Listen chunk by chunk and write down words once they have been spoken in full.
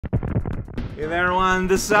Hey there everyone,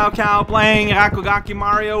 this is Cow playing Rakugaki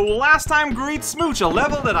Mario. Last time Greet Smooch, a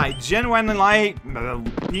level that I genuinely like.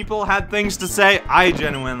 People had things to say, I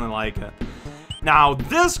genuinely like it. Now,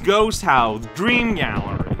 this ghost house, Dream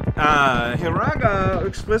Gallery, Hiraga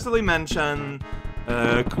explicitly mentioned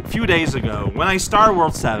a few days ago, when I start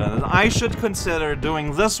World 7, I should consider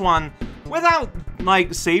doing this one without,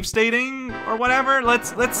 like, save stating or whatever.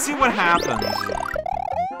 Let's see what happens.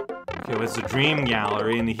 Okay, well, it's a Dream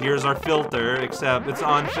Gallery, and here's our filter, except it's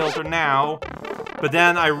on filter now. But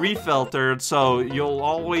then I refiltered, so you'll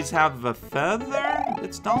always have a feather?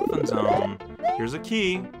 It's Dolphin Zone. Here's a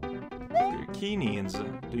key. Your key needs.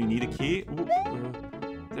 Do you need a key? Ooh,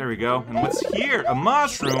 there we go. And what's here? A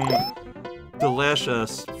mushroom.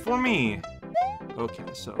 Delicious. For me.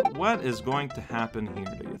 Okay, so what is going to happen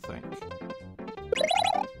here, do you think?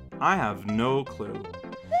 I have no clue.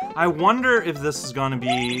 I wonder if this is gonna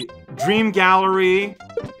be Dream Gallery.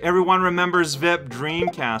 Everyone remembers VIP Dream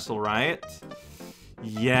Castle, right?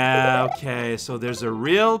 Yeah, okay, so there's a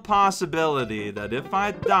real possibility that if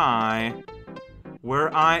I die,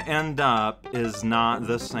 where I end up is not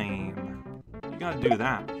the same. You gotta do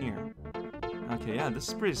that here. Okay, yeah, this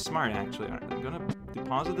is pretty smart, actually. All right, I'm gonna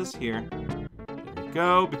deposit this here. There we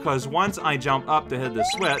go, because once I jump up to hit the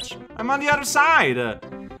switch, I'm on the other side!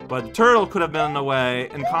 But the turtle could have been in the way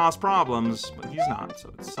and caused problems, but he's not,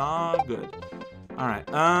 so it's all good. Alright,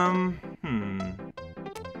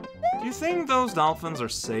 Do you think those dolphins are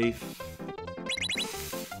safe?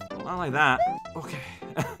 Well, not like that. Okay.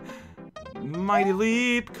 Mighty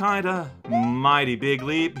leap, kinda. Mighty big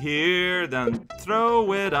leap here, then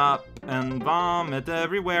throw it up and vomit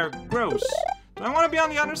everywhere. Gross. Do I want to be on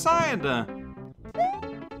the other side?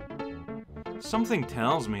 Something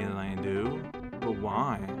tells me that I do, but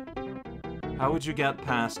why? How would you get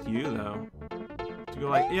past you, though? To go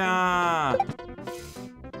like, yeah.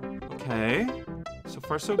 Okay. So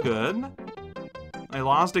far, so good. I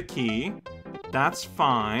lost a key. That's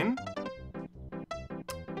fine.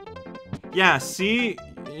 Yeah, see?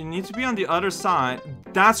 You need to be on the other side.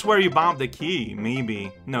 That's where you bump the key,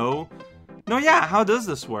 maybe. No. No, yeah, how does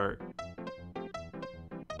this work?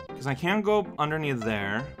 Because I can't go underneath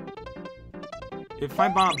there. If I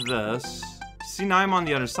bump this... See, now I'm on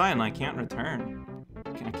the other side and I can't return.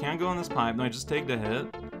 I can't go in this pipe. No, I just take the hit.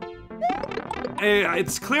 Hey,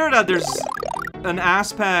 it's clear that there's an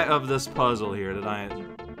aspect of this puzzle here that I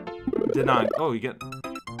did not... Oh, you get...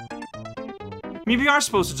 Maybe you are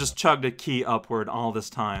supposed to just chug the key upward all this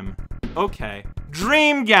time. Okay.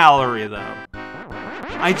 Dream Gallery, though.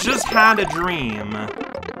 I just had a dream.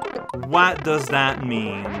 What does that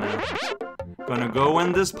mean? Gonna go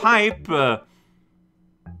in this pipe.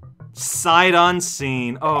 Sight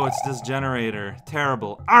unseen. Oh, it's this generator.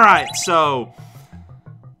 Terrible. Alright, so...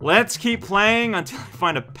 Let's keep playing until I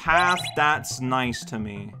find a path that's nice to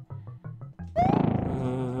me.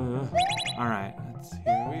 Alright,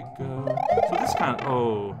 here we go. So this kind of...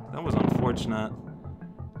 Oh, that was unfortunate.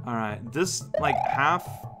 Alright, this, like, half...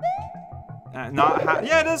 not half...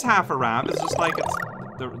 Yeah, it is half a wrap. It's just like it's...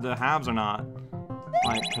 The halves are not,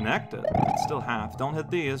 like, connected. It's still half. Don't hit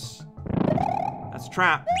these. That's a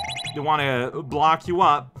trap. They want to block you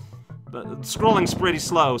up, but scrolling's pretty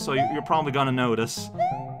slow, so you're probably gonna notice.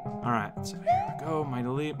 Alright, so here we go, Mighty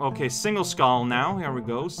Leap. Okay, Single Skull now, here we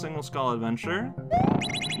go, Single Skull Adventure.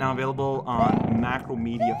 Now available on Macro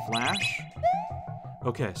Media Flash.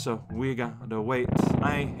 Okay, so we gotta wait.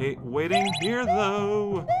 I hate waiting here,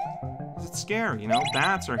 though. It's scary, you know,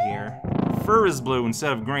 bats are here. Fur is blue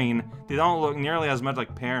instead of green. They don't look nearly as much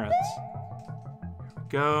like parrots. Here we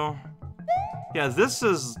go. Yeah, this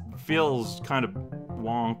feels kind of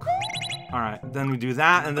wonk. Alright, then we do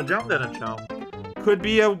that, and the jump didn't jump. Could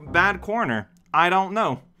be a bad corner. I don't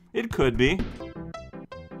know. It could be.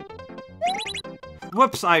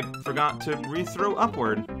 Whoops, I forgot to re-throw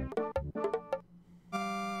upward.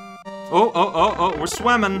 Oh, we're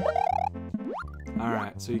swimming.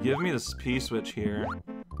 Alright, so you give me this P-switch here.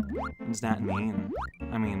 What does that mean?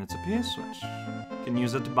 I mean, it's a P-switch. You can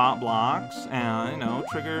use it to bot blocks and, you know,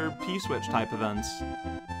 trigger P-switch type events.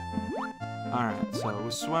 Alright, so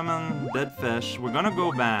we're swimming, dead fish. We're gonna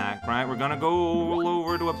go back, right? We're gonna go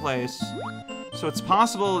over to a place. So it's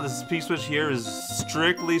possible this P-switch here is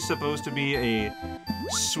strictly supposed to be a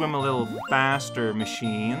swim a little faster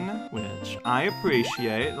machine, which I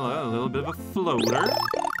appreciate. A little bit of a floater.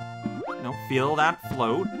 You know, feel that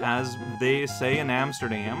float, as they say in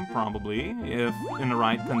Amsterdam, probably, if in the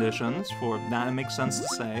right conditions, for that it makes sense to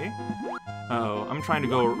say. Uh-oh, I'm trying to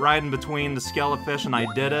go right in between the skelefish, and I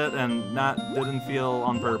did it, and that didn't feel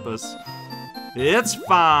on purpose. It's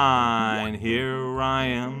fine, here I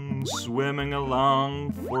am, swimming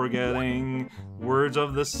along, forgetting words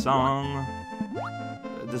of the song.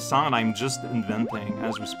 The song I'm just inventing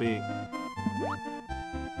as we speak.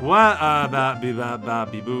 What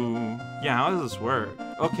boo? Yeah, how does this work?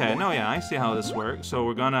 Okay, no, yeah, I see how this works. So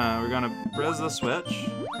we're gonna press the switch.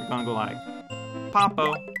 We're gonna go like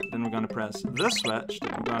Popo. Then we're gonna press this switch.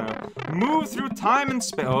 Then we're gonna move through time and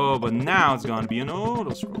space. Oh, but now it's gonna be an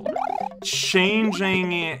auto scroller,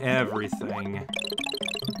 changing everything.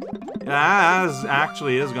 That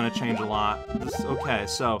actually is gonna change a lot. Okay,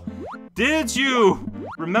 so did you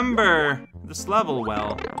remember this level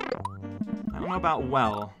well? I don't know about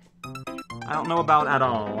well. I don't know about at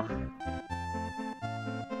all.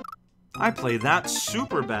 I played that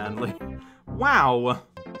super badly. Wow.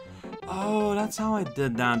 Oh, that's how I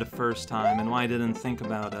did that the first time, and why I didn't think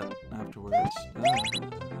about it afterwards.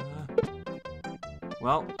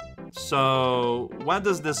 Well, so what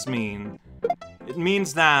does this mean? It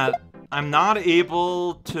means that I'm not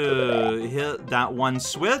able to hit that one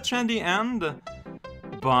switch at the end,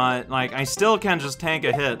 but like I still can just take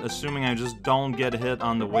a hit, assuming I just don't get hit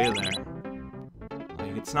on the way there.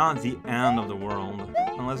 Like it's not the end of the world,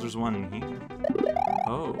 unless there's one in here.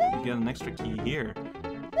 Oh, you get an extra key here.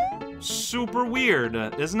 Super weird,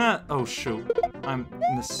 isn't it? Oh shoot, I'm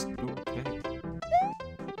okay.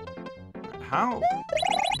 How?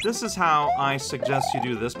 This is how I suggest you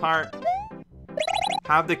do this part.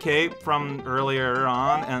 Have the cape from earlier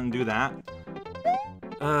on and do that.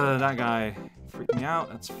 That guy freaked me out.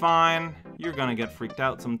 That's fine. You're gonna get freaked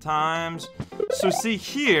out sometimes. So see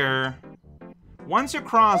here, once you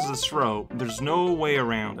cross this rope, there's no way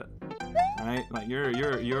around it. Right? Like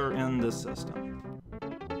you're in this system.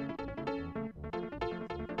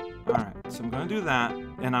 Alright, so I'm gonna do that,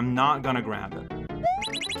 and I'm not gonna grab it.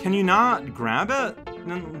 Can you not grab it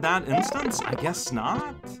in that instance? I guess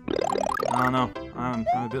not? I don't know. I'm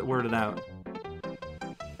a bit weirded out.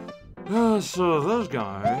 So this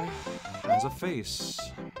guy has a face.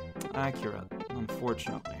 Accurate,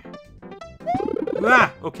 unfortunately.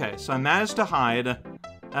 Ah! Okay, so I managed to hide.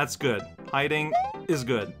 That's good. Hiding is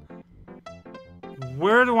good.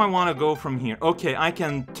 Where do I want to go from here? Okay, I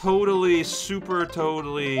can totally, super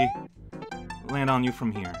totally land on you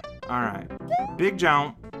from here. Alright. Big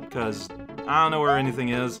jump, because I don't know where anything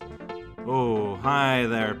is. Oh, hi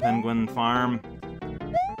there, Penguin Farm.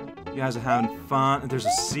 You guys are having fun. There's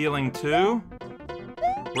a ceiling, too.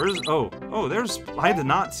 Where's... Oh, there's... I did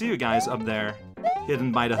not see you guys up there.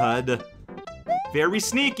 Hidden by the HUD. Very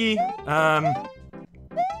sneaky.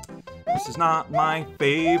 This is not my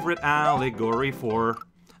favorite allegory for...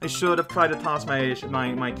 I should have tried to toss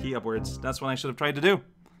my key upwards. That's what I should have tried to do.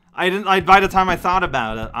 I didn't... by the time I thought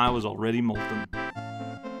about it, I was already molten.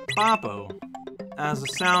 Boppo. As the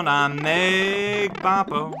sound I make,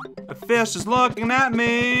 Boppo. A fish is looking at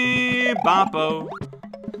me, Boppo.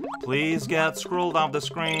 Please get scrolled off the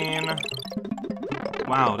screen.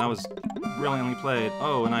 Wow, that was brilliantly played.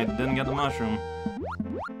 Oh, and I didn't get the mushroom.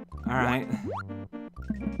 Alright.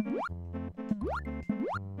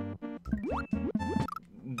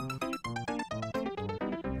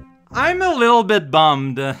 I'm a little bit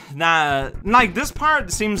bummed. Like, this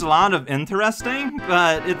part seems a lot of interesting,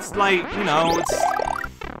 but it's like, you know, it's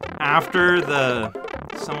after the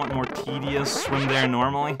somewhat more tedious swim there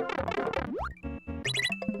normally.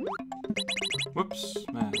 Whoops,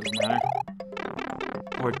 man, it doesn't matter.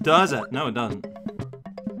 Or does it? No, it doesn't.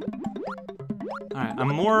 Alright, I'm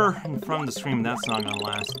more in front of the stream, that's not gonna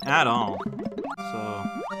last at all. So,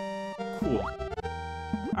 cool.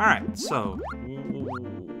 Alright, so...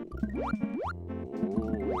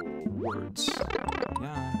 words.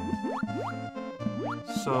 Yeah.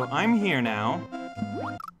 So, I'm here now.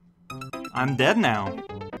 I'm dead now.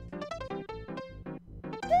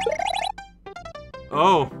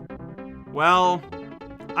 Oh. Well,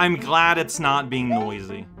 I'm glad it's not being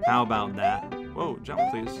noisy. How about that? Whoa, jump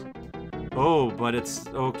please. Oh, but it's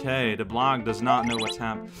okay. The blog does not know what's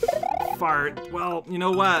happening. Fart. Well, you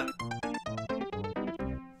know what?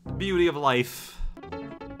 The beauty of life.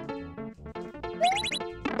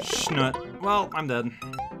 Schnut. Well, I'm dead.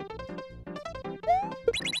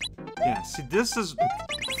 Yeah, see, this is...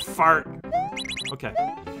 Fart. Okay.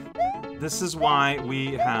 This is why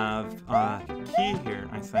we have a key here,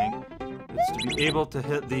 I think. It's to be able to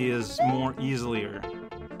hit these more easily.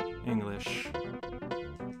 English.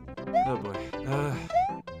 Oh boy.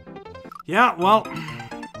 Yeah, well...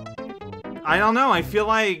 I don't know, I feel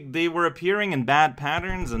like they were appearing in bad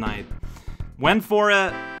patterns and I went for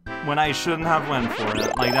it when I shouldn't have went for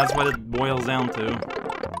it. Like, that's what it boils down to.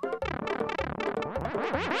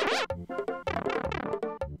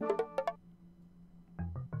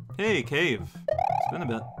 Hey, cave. It's been a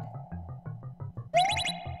bit.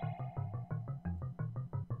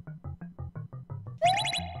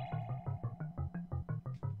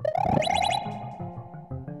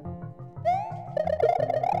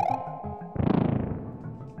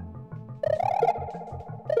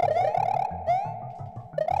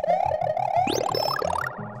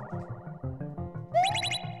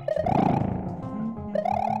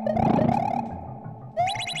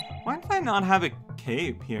 not have a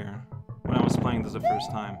cape here when I was playing this the first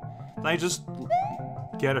time? Did I just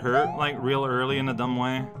get hurt, like, real early in a dumb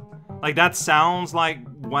way? Like, that sounds like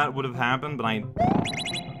what would have happened, but I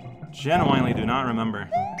genuinely do not remember.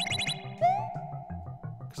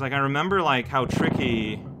 Because, like, I remember, like, how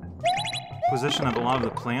tricky position of a lot of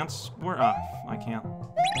the plants were. Ah, I can't.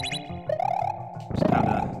 Just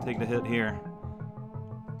have to take the hit here.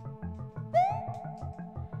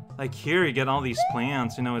 Like, here you get all these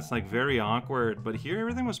plants, you know, it's, like, very awkward. But here,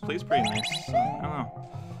 everything was placed pretty nice. So, I don't know.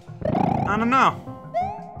 I don't know.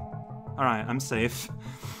 Alright, I'm safe.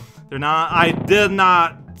 They're not... I did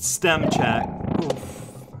not stem check.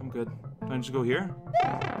 Oof. I'm good. Do I just go here?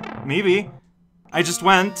 Maybe. I just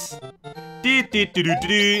went.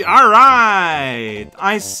 Alright!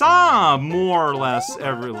 I saw more or less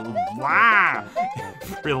every level.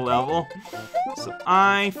 So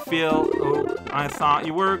I feel... Oh, I thought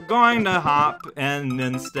you were going to hop, and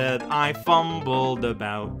instead I fumbled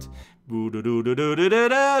about. So,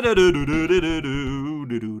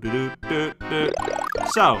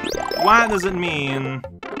 what does it mean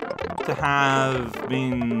to have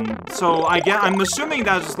been... So, I'm assuming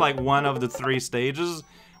that's just like one of the 3 stages.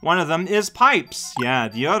 One of them is pipes. Yeah,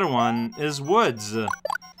 the other one is woods.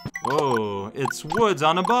 Whoa, it's woods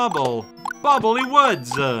on a bubble. Bubbly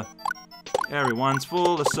woods. Everyone's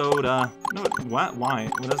full of soda. No, what? Why?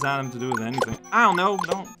 What does that have to do with anything? I don't know.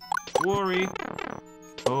 Don't worry.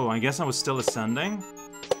 Oh, I guess I was still ascending?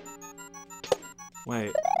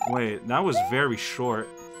 Wait, that was very short.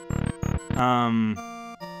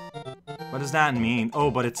 What does that mean?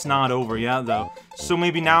 Oh, but it's not over yet, though. So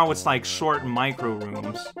maybe now it's like short micro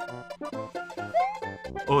rooms.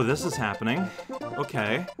 Oh, this is happening.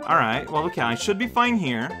 Okay, alright. Well, okay, I should be fine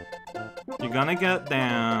here. You're gonna get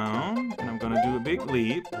down, and I'm gonna do a big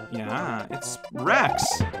leap. Yeah, it's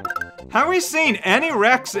Rex. Have we seen any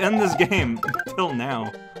Rex in this game until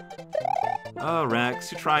now? Oh,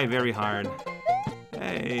 Rex, you try very hard.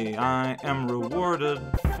 Hey, I am rewarded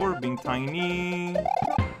for being tiny.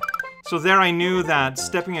 So there I knew that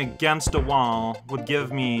stepping against a wall would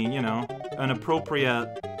give me, you know, an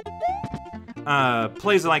appropriate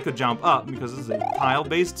place that I could jump up, because this is a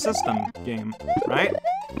tile-based system game, right?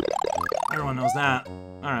 Everyone knows that.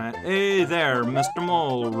 Alright. Hey there, Mr.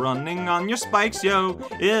 Mole, running on your spikes, yo.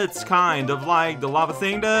 It's kind of like the lava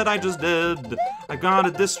thing that I just did. I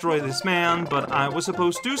gotta destroy this man, but I was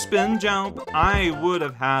supposed to spin jump. I would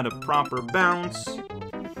have had a proper bounce.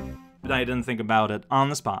 But I didn't think about it on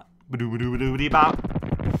the spot.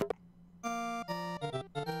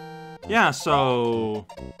 Yeah, so...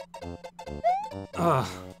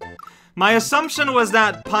 My assumption was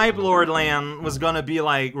that Pipe Lord Land was gonna be,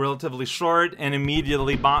 like, relatively short and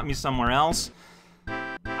immediately bought me somewhere else.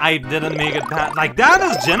 I didn't make it that... Like, that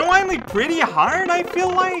is genuinely pretty hard, I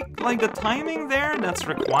feel like. Like, the timing there that's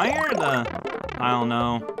required. I don't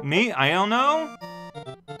know. I don't know?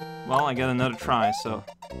 Well, I get another try, so...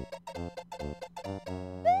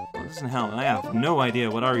 Well, this doesn't help. I have no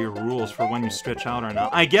idea what are your rules for when you stretch out or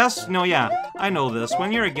not. I guess... No, yeah. I know this.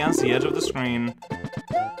 When you're against the edge of the screen...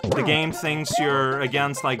 The game thinks you're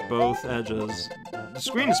against, like, both edges. The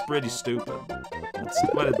screen is pretty stupid. That's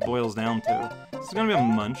what it boils down to. Is it gonna be a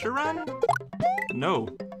muncher run? No.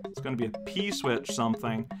 It's gonna be a P-switch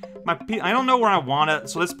something. I don't know where I want it,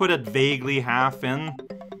 so let's put it vaguely half in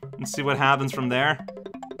and see what happens from there.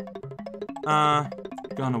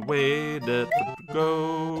 Gonna wait it to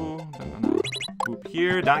go. I'm gonna whoop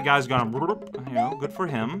here. That guy's gonna, you know, good for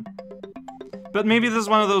him. But maybe this is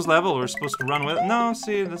one of those levels we're supposed to run with. No,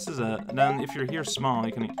 see, this is it. Then if you're here small,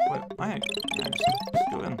 you can... Wait, just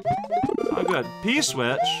go in. It's all good.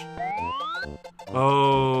 P-switch.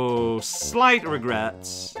 Oh, slight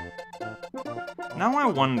regrets. Now I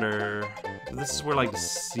wonder if this is where, like, the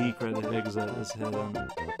secret exit is hidden.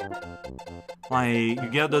 Like, you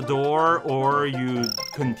get the door or you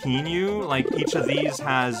continue. Like, each of these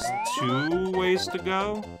has 2 ways to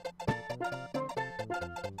go.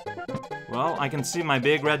 Well, I can see my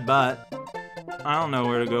big red butt. I don't know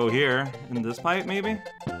where to go here. In this pipe, maybe?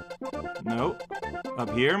 Nope. Up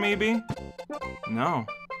here, maybe? No.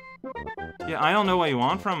 Yeah, I don't know what you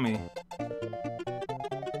want from me.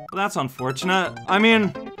 Well, that's unfortunate. I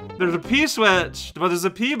mean, there's a P-switch, but there's a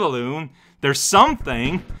P-balloon. There's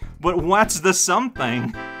something, but what's the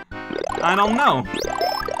something? I don't know.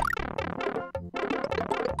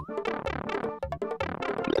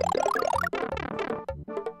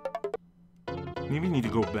 Maybe we need to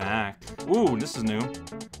go back. Ooh, this is new.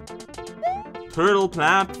 Turtle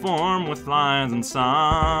platform with lines and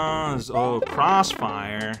saws. Oh,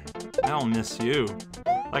 crossfire. I don't miss you.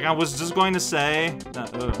 Like, I was just going to say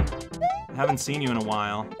that, I haven't seen you in a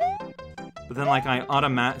while. But then, like,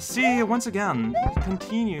 I see, once again, it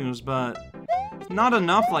continues, but not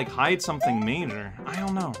enough, like, hide something major. I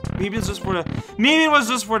don't know. Maybe it's just for the... Maybe it was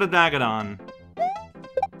just for the Dagadon.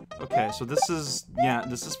 Okay, so this is... Yeah,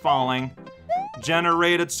 this is falling.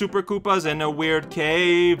 Generated Super Koopas in a weird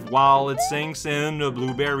cave while it sinks in a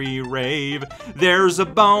blueberry rave. There's a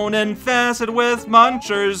bone infested with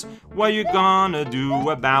munchers. What you gonna do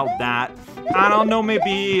about that? I don't know,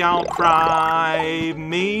 maybe I'll cry.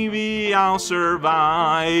 Maybe I'll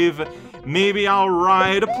survive. Maybe I'll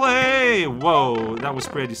write a play. Whoa, that was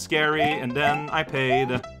pretty scary. And then I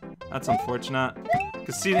paid. That's unfortunate.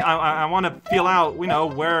 Cause see, I want to feel out, you know,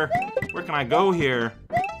 where can I go here?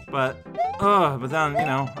 But then, you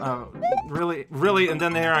know, really, and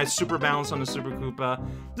then there I super bounce on the Super Koopa.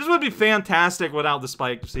 This would be fantastic without the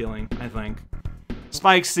spike ceiling, I think.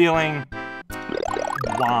 Spike ceiling,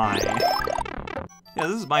 why? Yeah,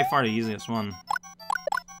 this is by far the easiest one.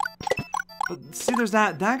 But see, there's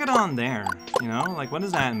that Dagadon there, you know? Like, what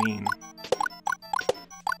does that mean?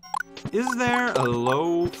 Is there a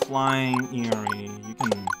low-flying Eerie you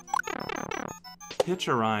can hitch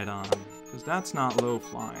a ride on? Because that's not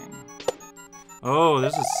low-flying. Oh,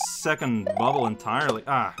 there's a second bubble entirely.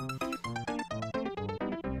 Ah.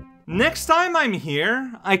 Next time I'm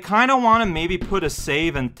here, I kind of want to maybe put a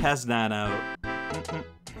save and test that out.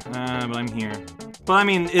 But I'm here. But I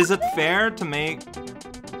mean, is it fair to make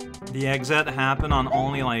the exit happen on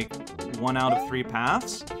only like 1 out of 3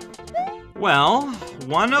 paths? Well,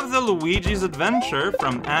 one of the Luigi's Adventure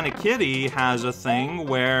from Anna Kitty has a thing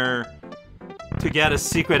where to get a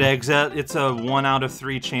secret exit, it's a 1 out of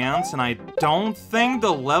 3 chance, and I don't think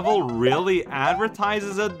the level really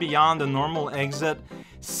advertises it beyond the normal exit,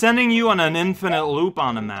 sending you on an infinite loop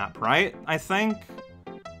on a map, right? I think?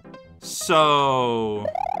 So...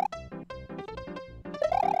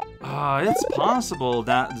 it's possible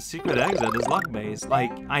that the secret exit is luck-based.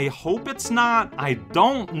 Like, I hope it's not. I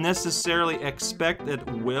don't necessarily expect it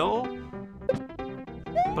will.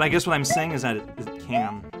 But I guess what I'm saying is that it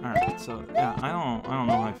can. Alright, so, yeah, I don't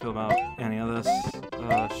know how I feel about any of this.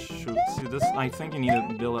 Shoot. See, this, I think you need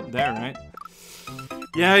to build up there, right?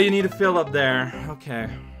 Yeah, you need to fill up there. Okay.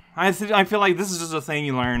 I feel like this is just a thing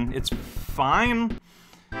you learn. It's fine.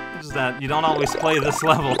 It's just that you don't always play this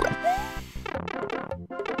level.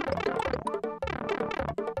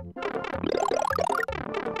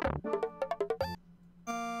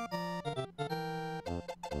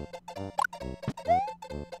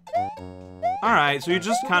 Alright, so you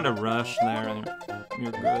just kind of rush there and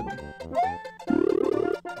you're good.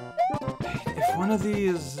 If one of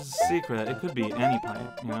these is secret, it could be any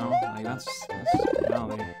pipe, you know? Like, that's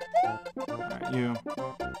reality. Alright, you.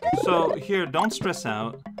 So, here, don't stress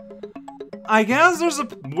out. I guess there's a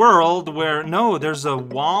world where, no, there's a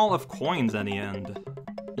wall of coins at the end.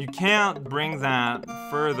 You can't bring that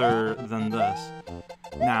further than this.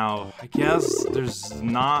 Now, I guess it's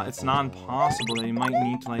not impossible that you might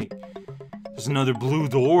need to, like, there's another blue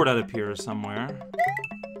door that appears somewhere.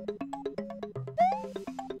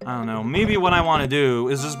 I don't know. Maybe what I want to do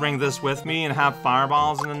is just bring this with me and have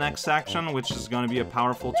fireballs in the next section, which is going to be a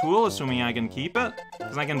powerful tool, assuming I can keep it.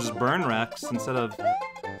 Because I can just burn Rex instead of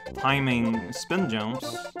timing spin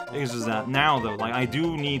jumps. It's just that now, though, like, I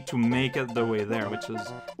do need to make it the way there, which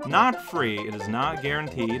is not free. It is not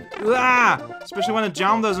guaranteed. Ah! Especially when a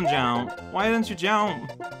jump doesn't jump. Why didn't you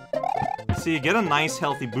jump? See, you get a nice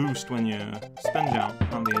healthy boost when you spin jump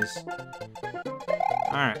on these.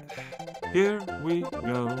 Alright. Here we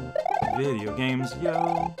go. Video games,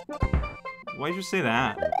 yo. Why'd you say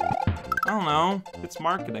that? I don't know. It's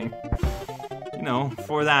marketing. You know,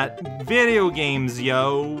 for that video games,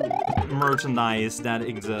 yo, merchandise that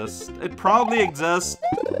exists. It probably exists,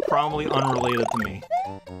 probably unrelated to me.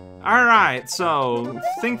 Alright, so,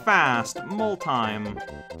 think fast. Mole time.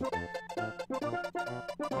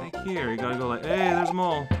 Like here, you gotta go like, hey, there's a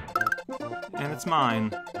mole. And it's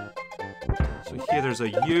mine. So here there's a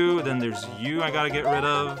U, then there's you I gotta get rid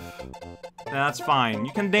of. That's fine.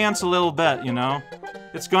 You can dance a little bit, you know?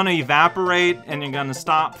 It's gonna evaporate, and you're gonna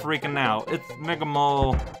stop freaking out. It's Mega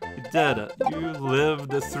Mole. You did it. You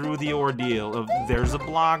lived through the ordeal of there's a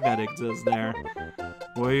block that exists there.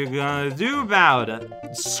 What are you gonna do about it?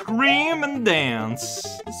 Scream and dance.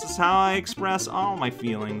 This is how I express all my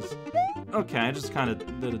feelings. Okay, I just kind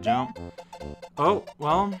of did a jump. Oh,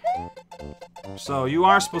 well. So you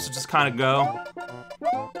are supposed to just kind of go.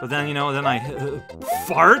 But then, you know, then I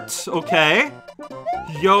fart? Okay.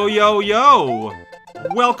 Yo, yo, yo.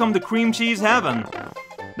 Welcome to cream cheese heaven.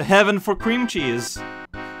 The heaven for cream cheese.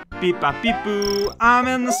 Beep bop beep boo. I'm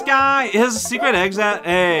in the sky. Is a secret exit?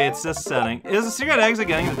 Hey, it's this setting. Is a secret exit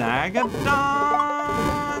getting the Dagadons?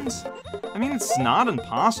 I mean, it's not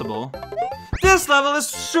impossible. This level is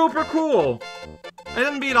super cool! I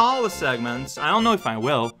didn't beat all the segments. I don't know if I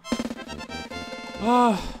will.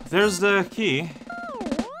 Oh, there's the key.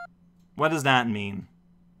 What does that mean?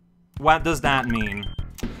 What does that mean?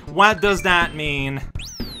 What does that mean?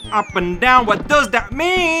 Up and down, what does that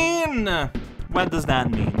mean? What does that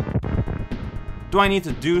mean? Do I need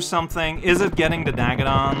to do something? Is it getting the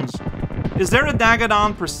Dagadons? Is there a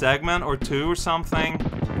Dagadon per segment or two or something?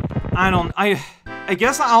 I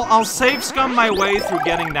guess I'll save scum my way through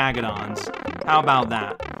getting Dagadons. How about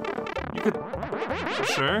that? You could...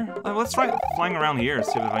 Sure. Let's try flying around here,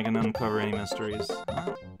 see if I can uncover any mysteries.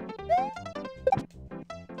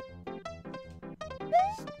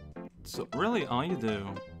 So really, all you do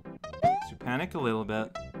is you panic a little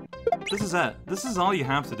bit. This is it. This is all you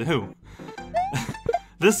have to do.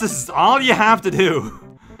 This is all you have to do.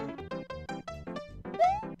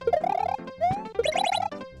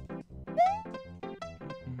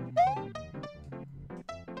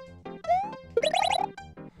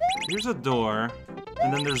 Here's a door,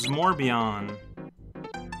 and then there's more beyond.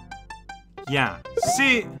 Yeah.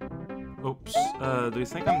 See? Oops. Do you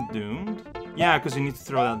think I'm doomed? Yeah, because you need to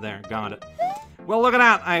throw that there. Got it. Well, look at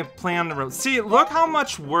that. I planned the... See, look how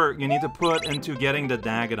much work you need to put into getting the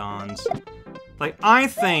Dagadons. Like, I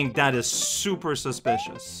think that is super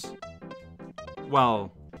suspicious.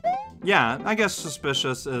 Well, yeah, I guess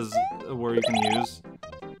suspicious is a word you can use.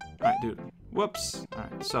 Alright, dude. Whoops.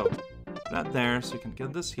 Alright, so, that there, so you can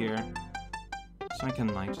get this here. So I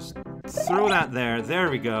can, like, just throw that there. There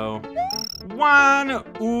we go. One,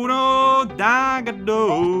 uno,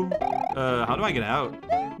 dagado. How do I get out?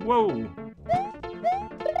 Whoa.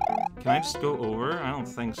 Can I just go over? I don't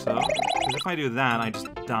think so. Because if I do that, I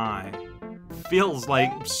just die. Feels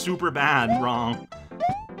like super bad wrong.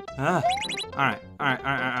 Alright.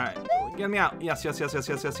 Get me out. Yes.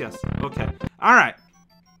 Okay. Alright.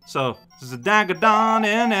 So, there's a Dagadon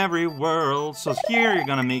in every world. So here you're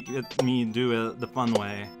gonna make me do it the fun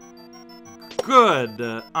way. Good.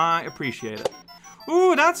 I appreciate it.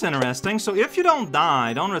 Ooh, that's interesting. So if you don't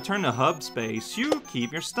die, don't return to hub space, you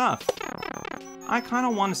keep your stuff. I kind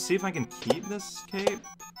of want to see if I can keep this cape.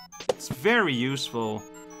 It's very useful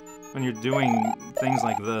when you're doing things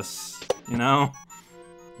like this, you know?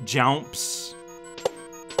 Jumps.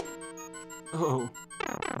 Oh.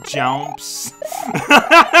 Jumps.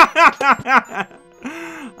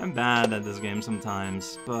 I'm bad at this game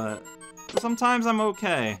sometimes, but sometimes I'm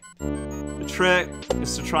okay. The trick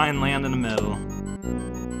is to try and land in the middle.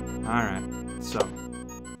 Alright, so.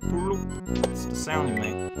 It's the sound you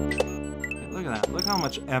make. Okay, look at that. Look how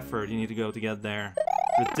much effort you need to go to get there.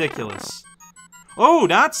 Ridiculous. Oh,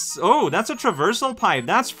 that's a traversal pipe.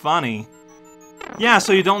 That's funny. Yeah,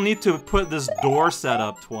 so you don't need to put this door set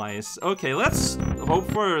up twice. Okay, let's hope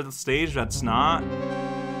for the stage that's not.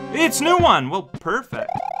 It's new one! Well,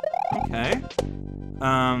 perfect. Okay.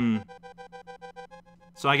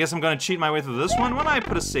 So I guess I'm gonna cheat my way through this one. When I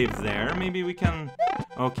put a save there, maybe we can...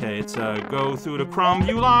 Okay, it's go through the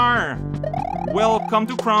Crumbular. Welcome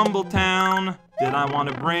to Crumble Town. Did I want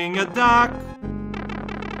to bring a duck?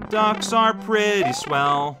 Ducks are pretty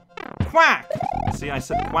swell. Quack! See, I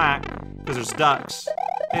said quack, because there's ducks.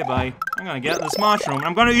 Hey, buddy, I'm gonna get this mushroom, and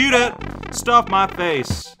I'm gonna eat it! Stuff my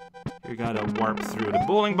face. You gotta warp through the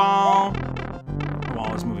bowling ball. The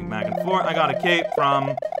wall is moving back and forth. I got a cape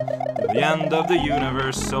from the end of the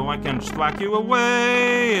universe, so I can just whack you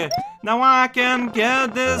away. Now I can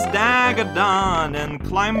get this Dagadon and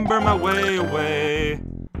climber my way away.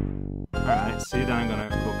 Alright, see, then I'm gonna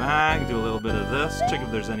go back, do a little bit of this, check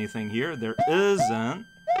if there's anything here. There isn't.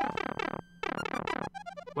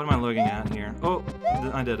 What am I looking at here? Oh,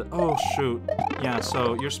 I did it. Oh, shoot. Yeah,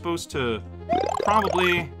 so you're supposed to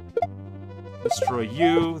probably destroy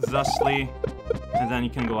you, thusly, and then you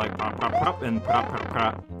can go like pop, pop, pop, and pop, pop,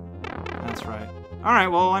 pop. That's right. Alright,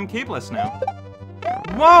 well, I'm capeless now.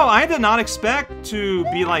 Whoa, I did not expect to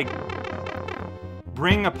be, like,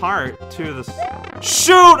 bring apart to this.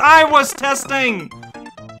 Shoot, I was testing!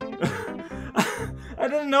 I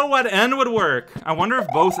didn't know what end would work. I wonder if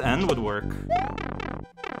both end would work.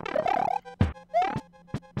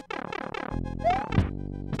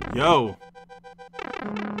 Yo.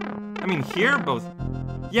 I mean, here both...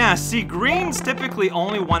 Yeah, see, green's typically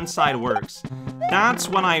only one side works. That's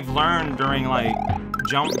what I've learned during, like,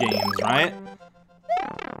 jump games, right?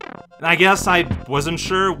 And I guess I wasn't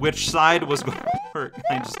sure which side was going to work.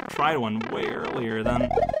 I just tried one way earlier than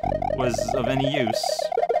was of any use.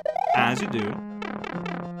 As you do.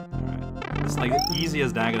 Alright. It's like the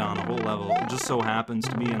easiest Dagadon on the whole level. It just so happens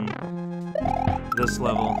to be in this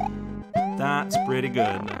level. That's pretty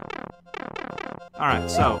good.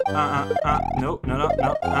 Alright, so, no,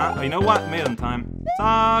 you know what? Made it in time. It's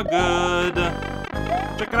all good.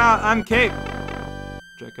 Check it out, I'm Cape.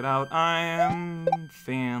 Check it out, I'm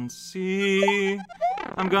fancy.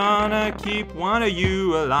 I'm gonna keep one of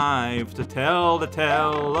you alive to tell the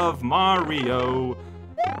tale of Mario.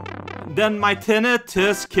 Then my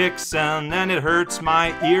tinnitus kicks in, and it hurts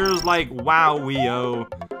my ears like wow-wee-oh.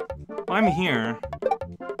 Well, I'm here.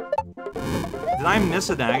 Did I miss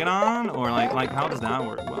a Dagadon? Or like how does that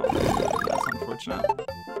work? Well, that's unfortunate.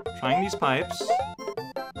 Trying these pipes.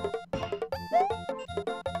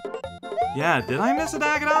 Yeah, did I miss a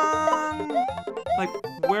Dagadon? Like,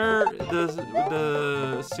 where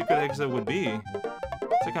the secret exit would be?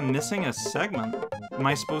 It's like I'm missing a segment. Am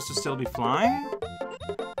I supposed to still be flying?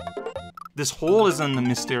 This hole is in the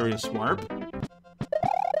mysterious warp.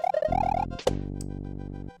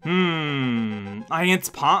 It's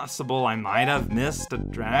possible I might have missed a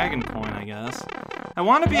dragon coin, I guess. I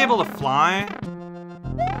want to be able to fly.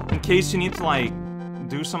 In case you need to, like,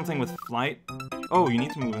 do something with flight. Oh, you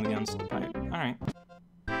need to move against the pipe. Alright.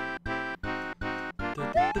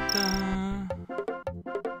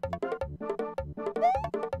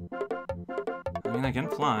 I mean, I can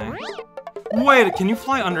fly. Wait, can you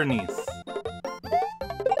fly underneath?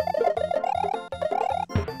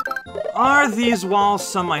 Are these walls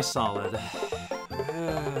semi-solid?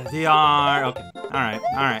 They are. Okay.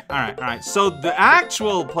 Alright. So the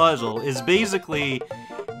actual puzzle is basically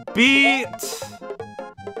beat...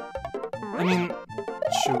 I mean,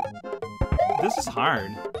 shoot. This is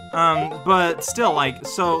hard. But still, like,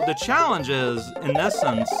 so the challenge is, in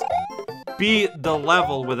essence, beat the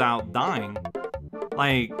level without dying.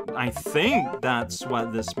 Like, I think that's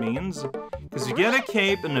what this means. Because you get a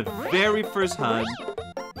cape in the very first HUD.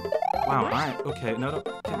 Wow, alright, okay, no,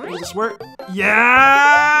 can this work?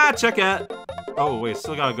 Yeah! Check it! Oh, wait,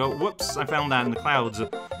 still gotta go. Whoops, I found that in the clouds.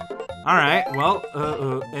 Alright, well,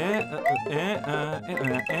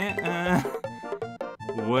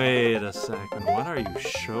 wait a second, what are you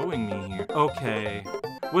showing me here? Okay,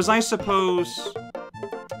 was I supposed...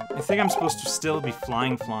 I think I'm supposed to still be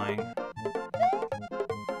flying.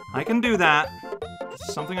 I can do that.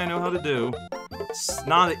 It's something I know how to do. It's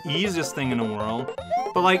not the easiest thing in the world.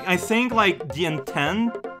 But, like, I think, like, the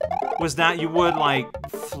intent was that you would, like,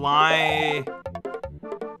 fly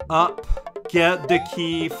up, get the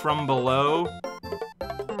key from below,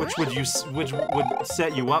 which would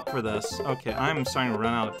set you up for this. Okay, I'm starting to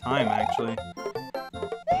run out of time, actually.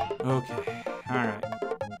 Okay, alright.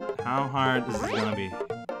 How hard is this gonna be?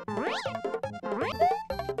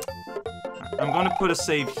 I'm gonna put a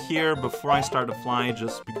save here before I start to fly,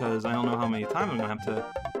 just because I don't know how many times I'm gonna have to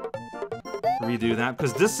redo that,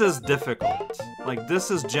 because this is difficult. Like,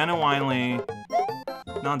 this is genuinely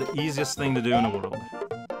not the easiest thing to do in the world.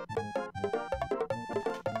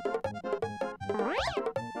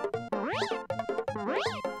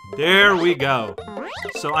 There we go.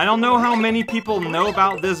 So I don't know how many people know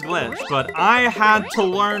about this glitch, but I had to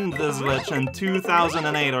learn this glitch in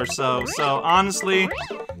 2008 or so, honestly,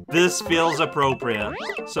 this feels appropriate.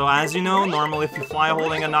 So as you know, normally if you fly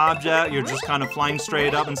holding an object, you're just kind of flying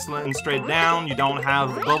straight up and straight down. You don't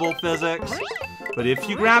have bubble physics. But if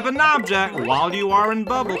you grab an object while you are in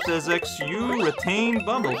bubble physics, you retain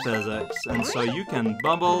bubble physics. And so you can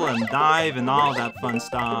bubble and dive and all that fun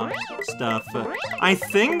stuff. I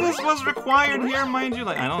think this was required here, mind you.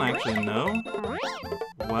 Like, I don't actually know.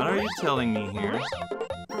 What are you telling me here?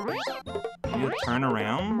 I need to turn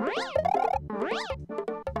around?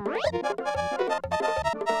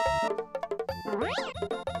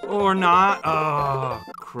 Or not? Oh,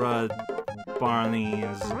 crud.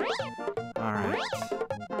 Barneys. Alright.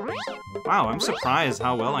 Wow, I'm surprised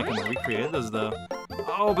how well I can recreate this, though.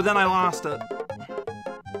 Oh, but then I lost it.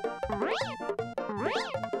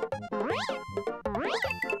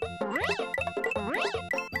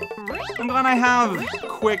 I'm glad I have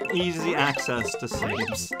quick, easy access to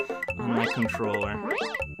saves on my controller.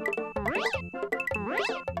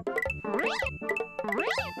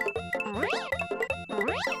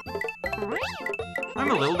 I'm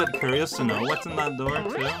a little bit curious to know what's in that door,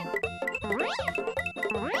 too.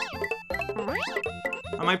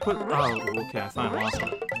 I might put... Oh, okay, I thought I lost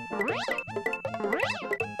it.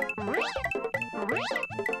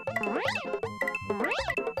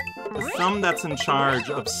 The thumb that's in charge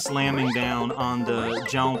of slamming down on the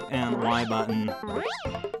jump and Y button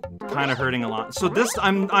kind of hurting a lot. So this,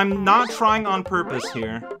 I'm not trying on purpose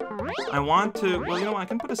here. I want to, well, you know what, I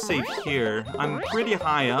can put a save here. I'm pretty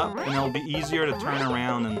high up, and it'll be easier to turn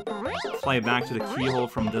around and fly back to the keyhole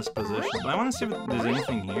from this position. But I want to see if there's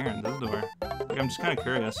anything here in this door. Like, I'm just kind of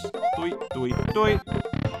curious. Doit, doit, doit.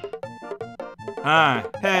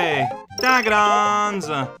 Hey, Dagadons!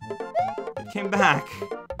 It came back.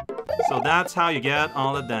 So that's how you get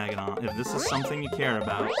all the Dagadon, if this is something you care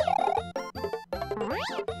about.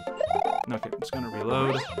 Okay, I'm just gonna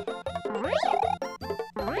reload.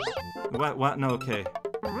 What? No, okay.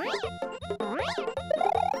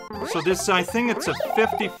 So this, I think it's a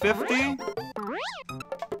 50-50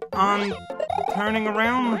 on turning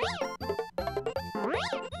around.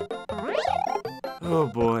 Oh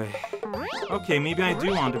boy. Okay, maybe I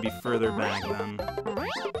do want to be further back then.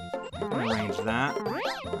 I can arrange that.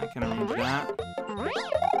 I can arrange that.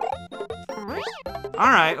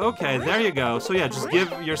 Alright, okay, there you go. So yeah, just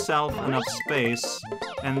give yourself enough space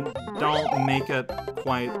and don't make it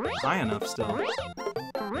quite high enough still.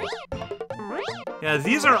 Yeah,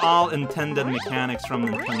 these are all intended mechanics from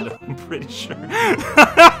Nintendo, I'm pretty sure.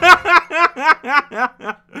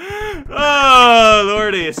 Oh,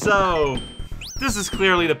 lordy. So, this is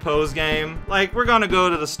clearly the pose game. Like, we're gonna go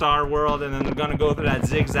to the Star World, and then we're gonna go through that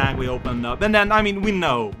zigzag we opened up. And then, I mean, we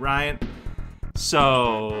know, right?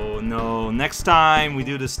 So, no, next time we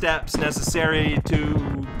do the steps necessary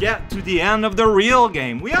to get to the end of the real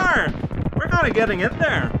game. We're kind of getting in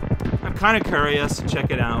there. I'm kind of curious to check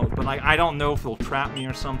it out, but like, I don't know if it'll trap me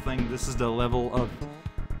or something. This is the level of,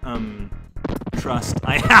 trust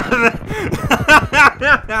I have.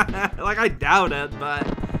 Like, I doubt it, but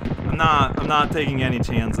I'm not taking any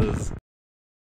chances.